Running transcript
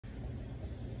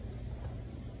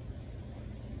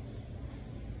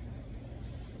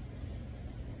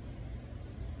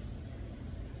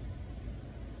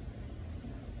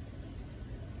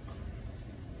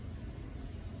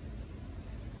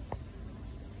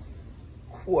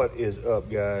What is up,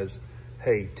 guys?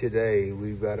 Hey, today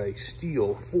we've got a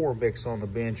Stihl 4 mix on the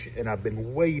bench, and I've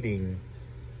been waiting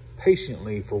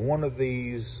patiently for one of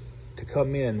these to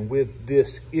come in with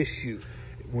this issue.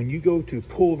 When you go to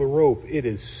pull the rope, it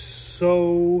is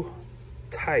so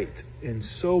tight and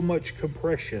so much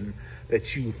compression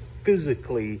that you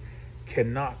physically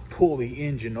cannot pull the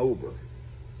engine over.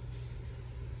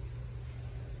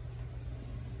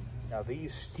 Now,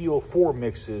 these Stihl 4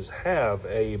 mixes have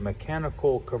a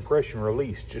mechanical compression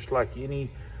release, just like any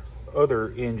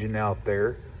other engine out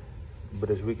there. But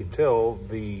as we can tell,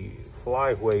 the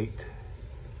flyweight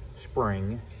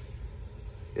spring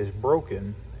is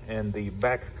broken, and the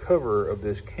back cover of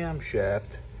this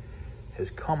camshaft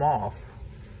has come off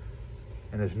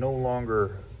and is no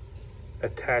longer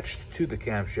attached to the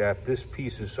camshaft. This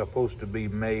piece is supposed to be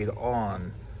made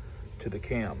on to the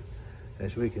cam.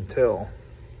 As we can tell,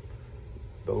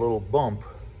 the little bump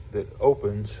that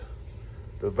opens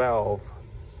the valve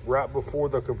right before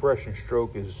the compression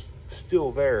stroke is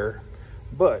still there,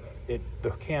 but the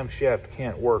camshaft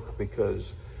can't work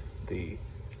because the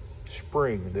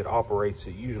spring that operates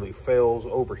it usually fails,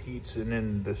 overheats, and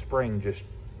then the spring just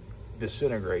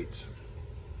disintegrates.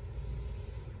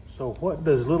 So what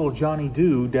does little Johnny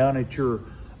do down at your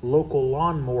local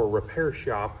lawnmower repair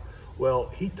shop? Well,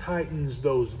 he tightens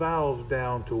those valves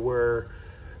down to where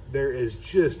there is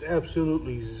just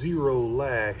absolutely zero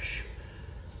lash,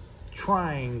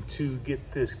 trying to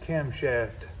get this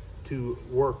camshaft to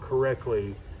work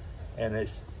correctly, and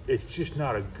it's just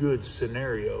not a good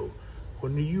scenario.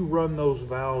 When you run those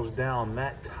valves down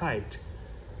that tight,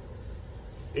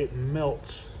 it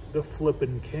melts the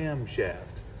flipping camshaft.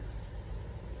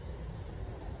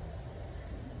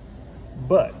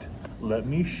 But let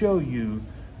me show you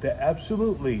that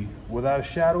absolutely, without a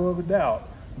shadow of a doubt,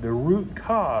 the root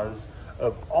cause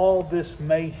of all this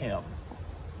mayhem.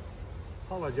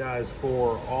 Apologize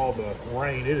for all the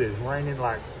rain. It is raining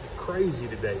like crazy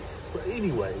today. But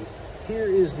anyway, here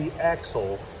is the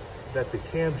axle that the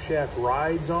camshaft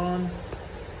rides on,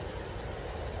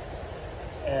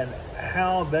 and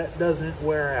how that doesn't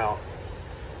wear out.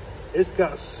 It's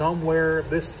got somewhere,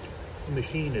 this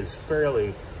machine is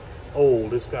fairly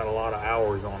old. It's got a lot of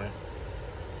hours on it.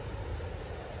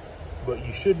 But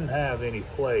you shouldn't have any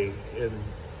play in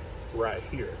right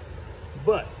here.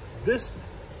 But this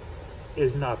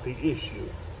is not the issue.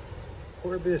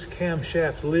 Where this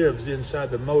camshaft lives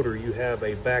inside the motor, you have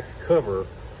a back cover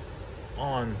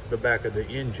on the back of the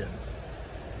engine.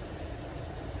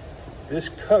 This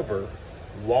cover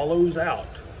wallows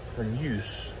out from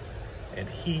use and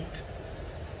heat.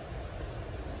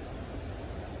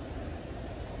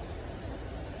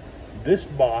 This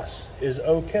boss is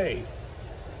okay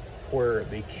where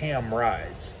the cam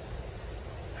rides.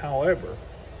 However,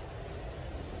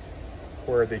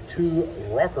 where the two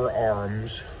rocker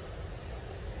arms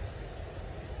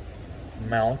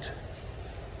mount,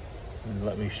 and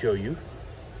let me show you,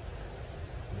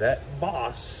 that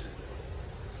boss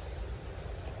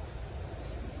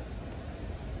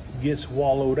gets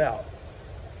wallowed out.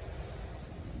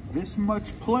 This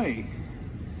much play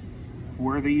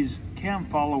where these cam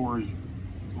followers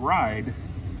ride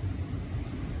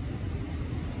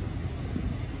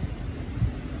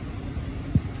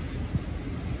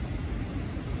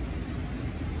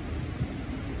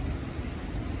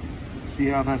see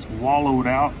how that's wallowed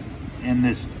out in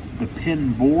the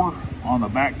pin bore on the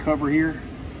back cover here?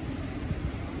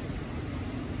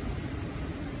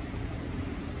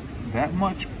 That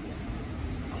much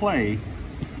play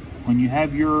when you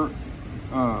have your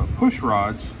push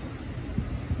rods.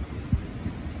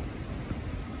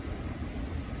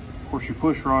 Of course, your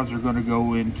push rods are going to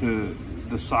go into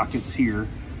the sockets here,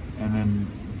 and then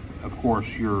of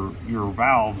course your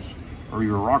valves or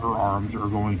your rocker arms are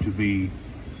going to be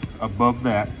above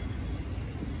that.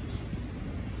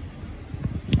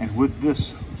 And with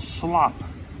this slop,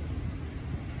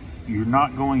 you're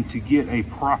not going to get a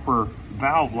proper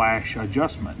valve lash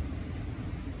adjustment.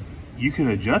 You can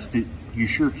adjust it, you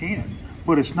sure can,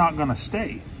 but it's not going to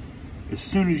stay. As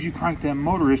soon as you crank that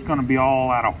motor, it's going to be all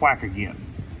out of whack again.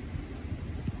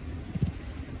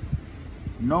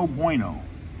 No bueno.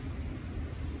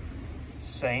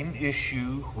 Same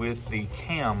issue with the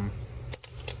cam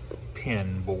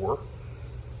pin bore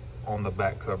on the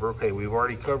back cover. Okay, we've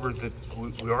already covered that.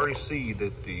 We already see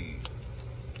that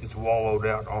it's wallowed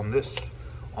out on this,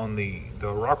 on the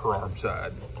rocker arm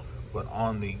side, but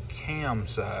on the cam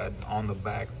side, on the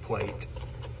back plate,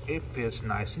 it fits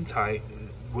nice and tight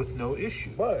with no issue.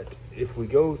 But if we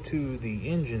go to the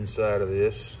engine side of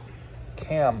this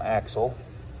cam axle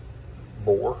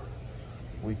bore,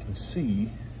 we can see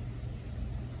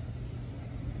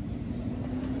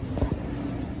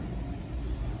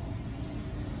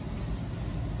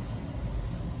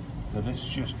it's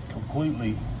just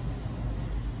completely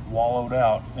wallowed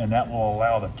out, and that will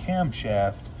allow the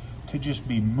camshaft to just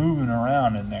be moving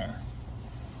around in there.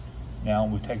 Now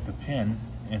we take the pin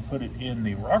and put it in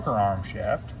the rocker arm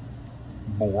shaft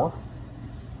bore,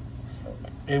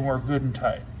 and we're good and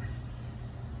tight.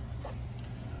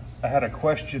 I had a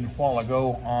question a while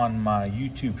ago on my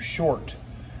YouTube short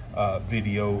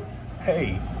video.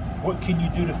 Hey, what can you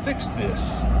do to fix this?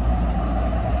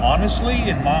 Honestly,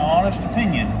 in my honest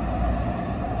opinion,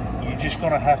 you're just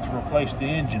gonna have to replace the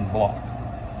engine block.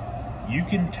 You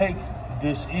can take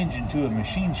this engine to a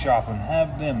machine shop and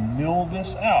have them mill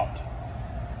this out,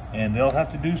 and they'll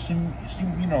have to do some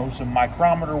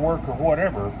micrometer work or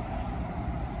whatever,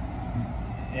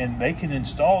 and they can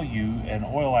install you an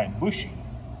oil-light bushing.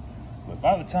 But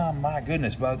by the time, my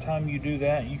goodness, by the time you do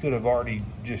that, you could have already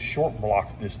just short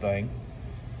blocked this thing,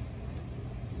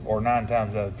 or 9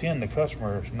 times out of 10, the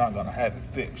customer is not going to have it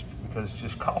fixed because it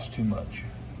just costs too much.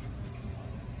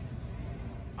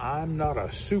 I'm not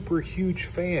a super huge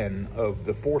fan of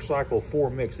the 4-cycle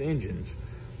 4-mix engines,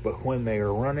 but when they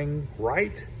are running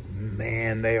right,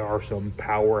 man, they are some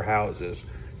powerhouses,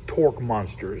 torque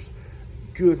monsters,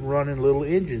 good running little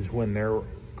engines when they're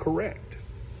correct.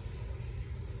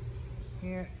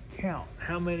 Can't count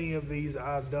how many of these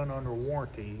I've done under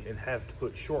warranty and have to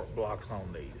put short blocks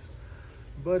on these.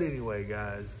 But anyway,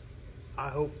 guys, I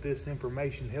hope this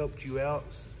information helped you out,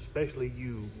 especially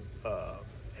you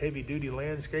heavy duty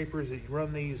landscapers that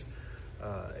run these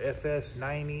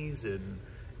FS90s and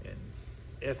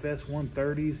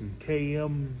FS130s and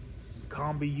KM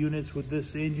combi units with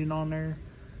this engine on there.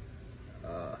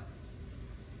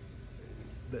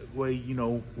 That way, you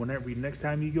know, whenever next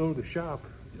time you go to the shop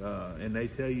and they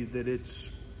tell you that it's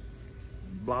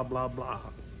blah blah blah,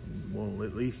 well,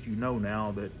 at least you know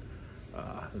now that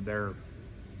they're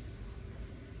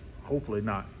hopefully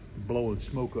not blowing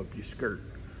smoke up your skirt.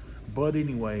 But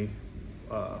anyway,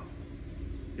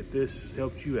 if this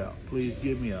helps you out, please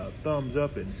give me a thumbs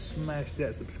up and smash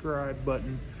that subscribe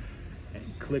button and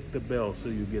click the bell so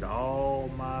you get all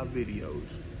my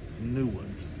videos, new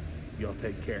ones. Y'all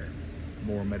take care.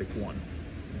 More Medic One.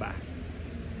 Bye.